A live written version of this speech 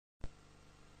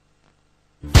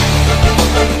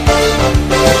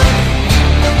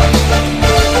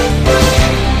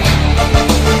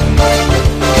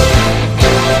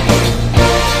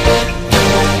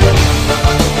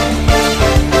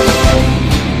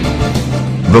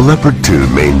The Leopard 2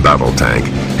 main battle tank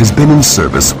has been in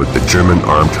service with the German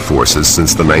armed forces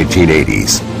since the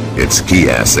 1980s. Its key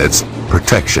assets,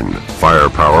 protection,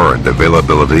 firepower, and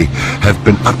availability have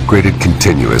been upgraded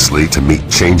continuously to meet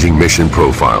changing mission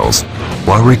profiles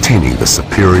while retaining the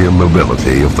superior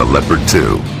mobility of the Leopard 2.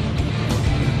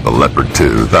 The Leopard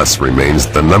 2 thus remains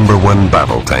the #1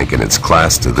 battle tank in its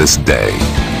class to this day.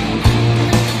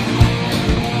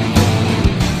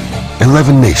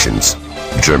 11 nations: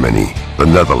 Germany, the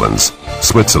Netherlands,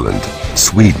 Switzerland,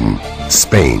 Sweden,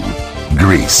 Spain,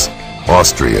 Greece,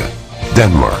 Austria,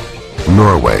 Denmark,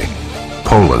 Norway,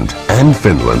 Poland, and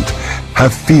Finland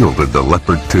have fielded the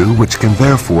Leopard 2, which can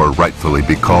therefore rightfully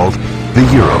be called the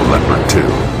Euro Leopard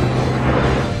 2.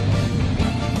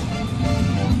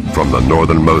 From the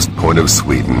northernmost point of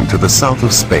Sweden to the south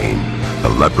of Spain, the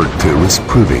Leopard 2 is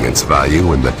proving its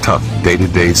value in the tough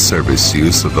day-to-day service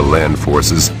use of the land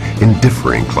forces in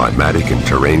differing climatic and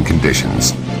terrain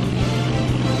conditions,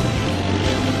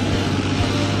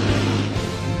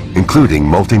 including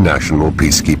multinational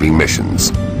peacekeeping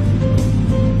missions.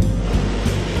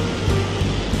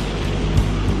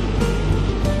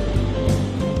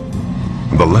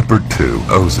 The Leopard 2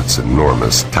 owes its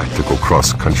enormous tactical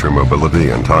cross-country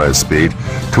mobility and high speed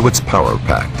to its power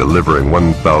pack delivering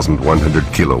 1,100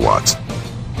 kilowatts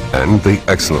and the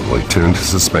excellently tuned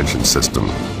suspension system.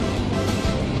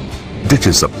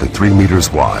 Ditches up to 3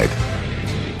 meters wide,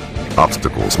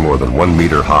 obstacles more than 1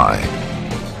 meter high,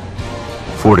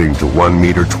 fording to 1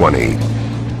 meter 20,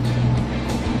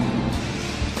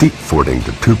 deep fording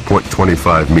to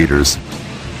 2.25 meters,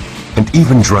 and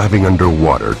even driving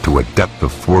underwater to a depth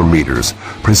of 4 meters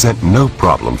present no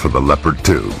problem for the Leopard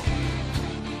 2.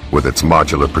 With its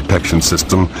modular protection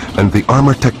system and the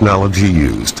armor technology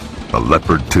used, the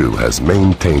Leopard 2 has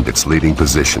maintained its leading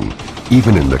position,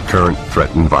 even in the current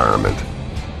threat environment.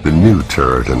 The new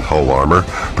turret and hull armor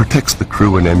protects the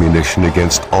crew and ammunition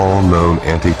against all known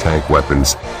anti-tank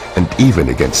weapons and even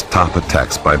against top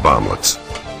attacks by bomblets.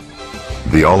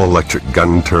 The all-electric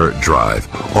gun turret drive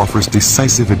offers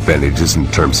decisive advantages in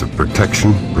terms of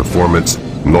protection, performance,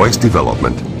 noise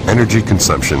development, energy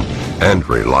consumption, and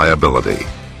reliability.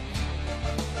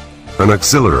 An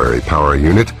auxiliary power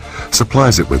unit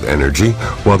supplies it with energy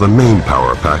while the main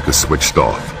power pack is switched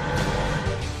off.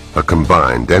 A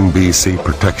combined NBC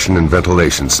protection and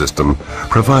ventilation system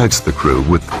provides the crew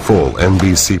with full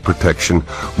NBC protection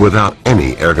without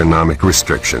any ergonomic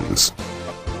restrictions.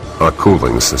 A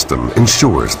cooling system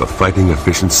ensures the fighting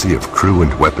efficiency of crew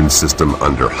and weapon system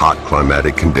under hot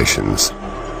climatic conditions.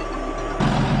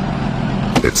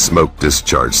 Its smoke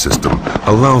discharge system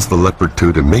allows the Leopard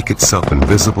 2 to make itself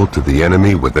invisible to the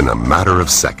enemy within a matter of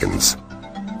seconds.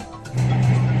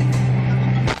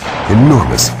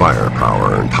 Enormous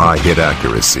firepower and high hit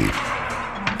accuracy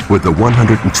with the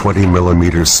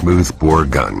 120mm smoothbore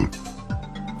gun.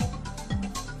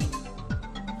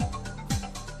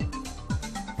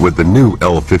 With the new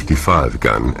L55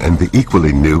 gun and the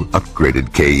equally new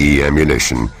upgraded KE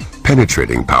ammunition,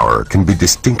 penetrating power can be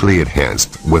distinctly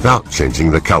enhanced without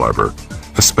changing the caliber,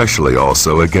 especially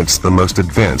also against the most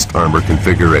advanced armor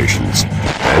configurations,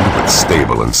 and with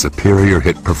stable and superior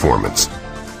hit performance.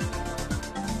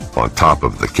 On top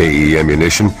of the KE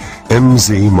ammunition,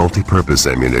 MZ multi-purpose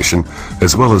ammunition,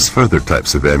 as well as further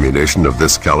types of ammunition of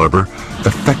this caliber,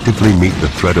 effectively meet the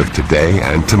threat of today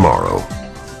and tomorrow.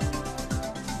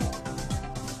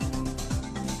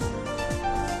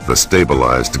 The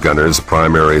stabilized gunner's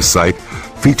primary sight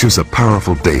features a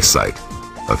powerful day sight,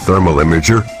 a thermal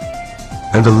imager,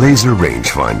 and a laser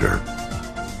rangefinder.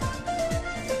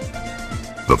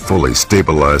 The fully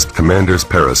stabilized commander's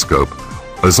periscope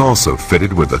is also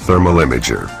fitted with a thermal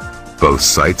imager. Both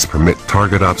sights permit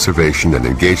target observation and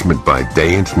engagement by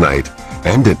day and night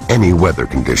and in any weather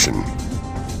condition.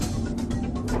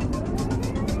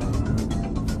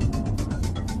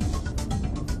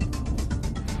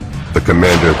 The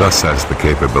commander thus has the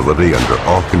capability under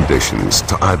all conditions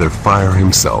to either fire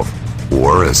himself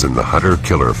or, as in the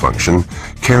hunter-killer function,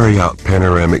 carry out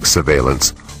panoramic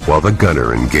surveillance while the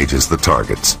gunner engages the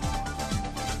targets.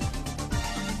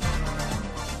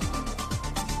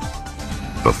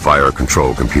 The fire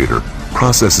control computer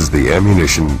processes the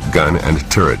ammunition, gun, and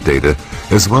turret data,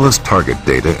 as well as target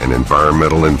data and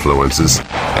environmental influences,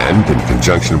 and in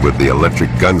conjunction with the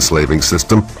electric gun slaving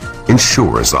system,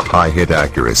 ensures a high hit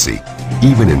accuracy,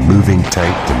 even in moving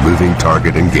tank to moving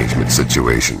target engagement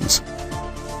situations.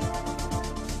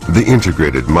 The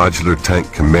Integrated Modular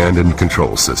Tank Command and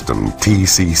Control System,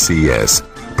 TCCS,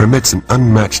 permits an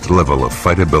unmatched level of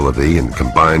fightability in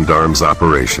combined arms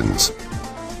operations.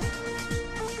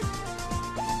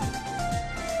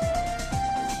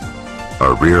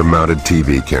 A rear-mounted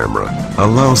TV camera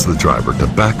allows the driver to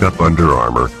back up under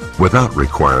armor without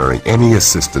requiring any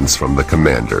assistance from the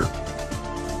commander.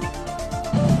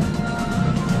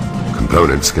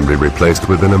 Components can be replaced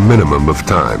within a minimum of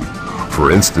time. For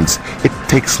instance, it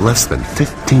takes less than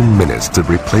 15 minutes to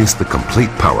replace the complete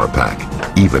power pack,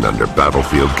 even under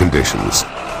battlefield conditions.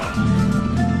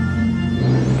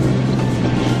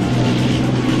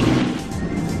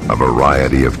 A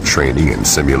variety of training and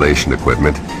simulation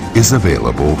equipment is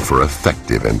available for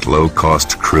effective and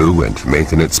low-cost crew and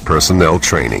maintenance personnel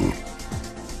training.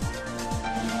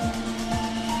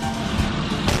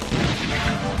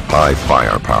 High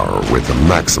firepower with a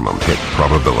maximum hit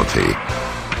probability.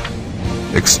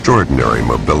 Extraordinary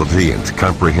mobility and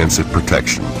comprehensive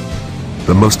protection.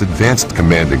 The most advanced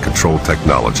command and control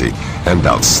technology and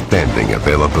outstanding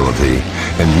availability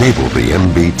enable the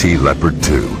MBT Leopard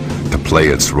 2 to play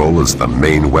its role as the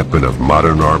main weapon of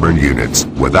modern armored units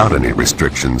without any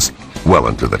restrictions well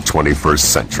into the 21st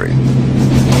century.